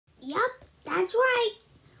That's right.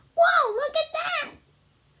 Whoa, look at that.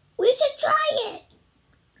 We should try it.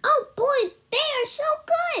 Oh boy, they are so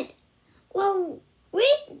good. Well,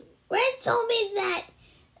 Red told me that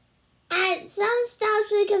at some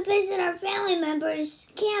stops we can visit our family members,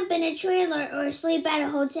 camp in a trailer, or sleep at a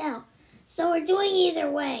hotel. So we're doing either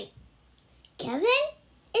way. Kevin,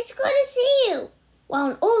 it's good to see you.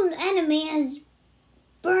 Well, an old enemy has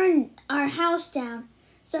burned our house down,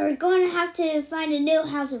 so we're going to have to find a new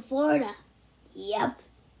house in Florida. Yep.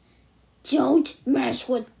 Don't mess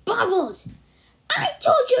with Bubbles. I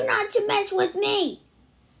told you not to mess with me.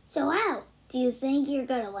 So Al, do you think you're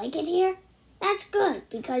going to like it here? That's good,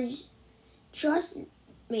 because trust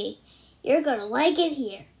me, you're going to like it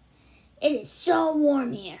here. It is so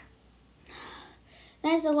warm here.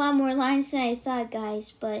 That's a lot more lines than I thought,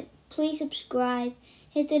 guys, but please subscribe,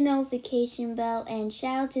 hit the notification bell, and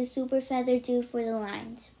shout out to Super Feather Dude for the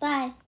lines. Bye.